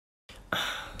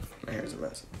My hair's a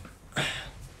mess.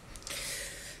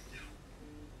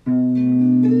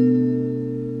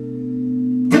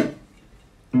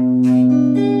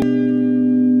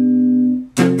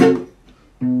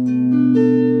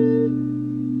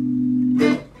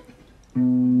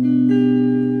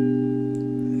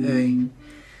 Hey,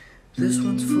 this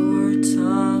one's for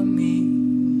Tommy.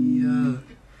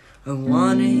 I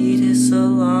wanna eat his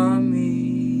salami.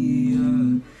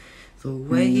 The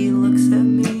way he looks at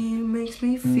me makes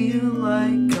me feel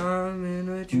like I'm in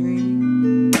a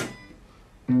dream.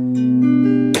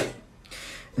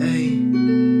 Hey,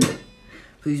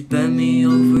 please bend me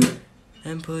over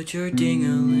and put your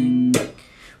ding-a-ling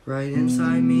right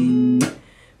inside me.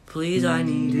 Please, I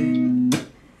need it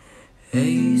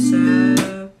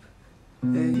ASAP,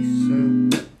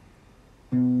 ASAP.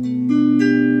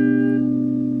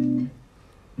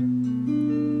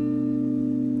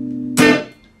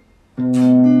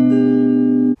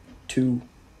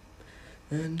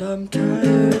 And I'm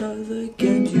tired of the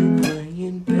games you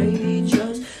playing, baby,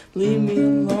 just leave me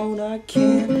alone. I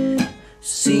can't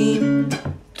seem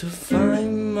to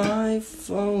find my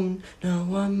phone. Now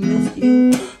I miss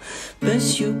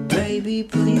you, baby,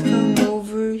 please come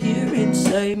over here and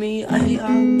save me. I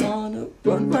wanna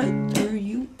run right through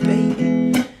you,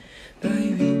 baby,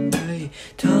 baby, hey,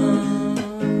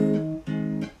 Tom,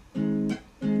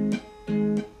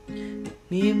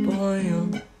 me boy,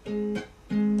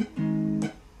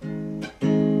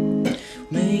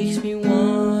 makes me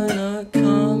wanna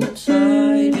come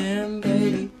inside him,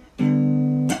 baby.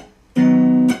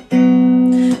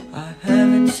 I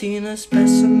haven't seen a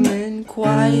specimen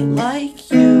quite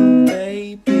like you,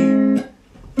 baby.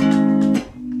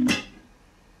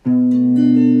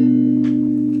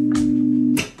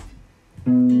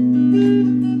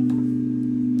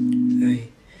 Hey,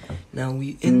 now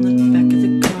we in the back of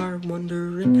the car,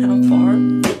 wondering how far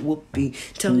it will be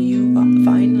till you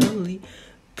finally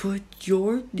put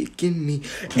your dick in me.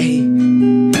 Hey,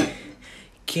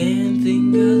 can't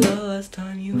think of the last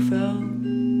time you felt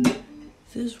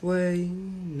this way.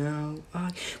 Now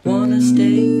I wanna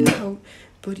stay out,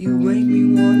 but you make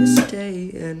me wanna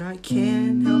stay, and I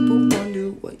can't help but wonder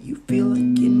what you feel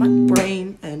like in my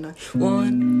brain. And I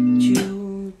want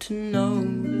you to know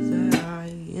that I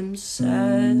am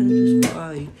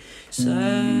satisfied,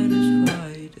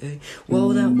 satisfied. Hey,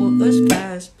 whoa, that was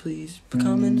fast. Please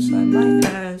come inside my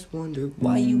ass. Wonder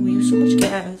why you use so much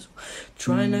gas,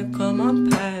 trying to come on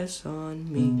pass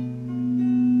on me.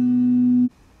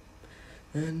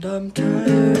 And I'm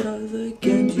tired of the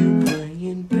games you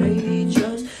playing, baby,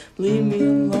 just leave me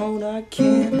alone. I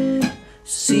can't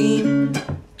seem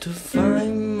to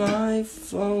find my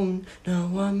phone.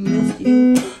 Now I miss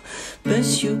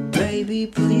you, baby,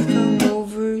 please come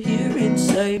over here and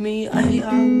save me. I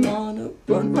wanna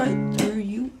run right through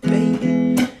you,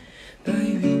 baby,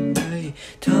 baby, hey,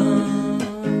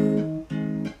 Tom,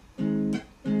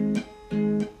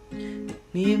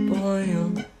 me boy,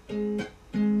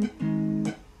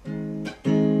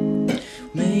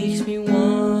 makes me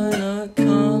wanna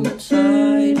come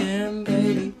inside him,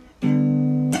 baby.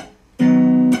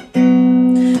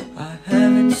 I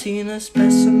haven't seen a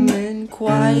specimen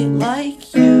quite like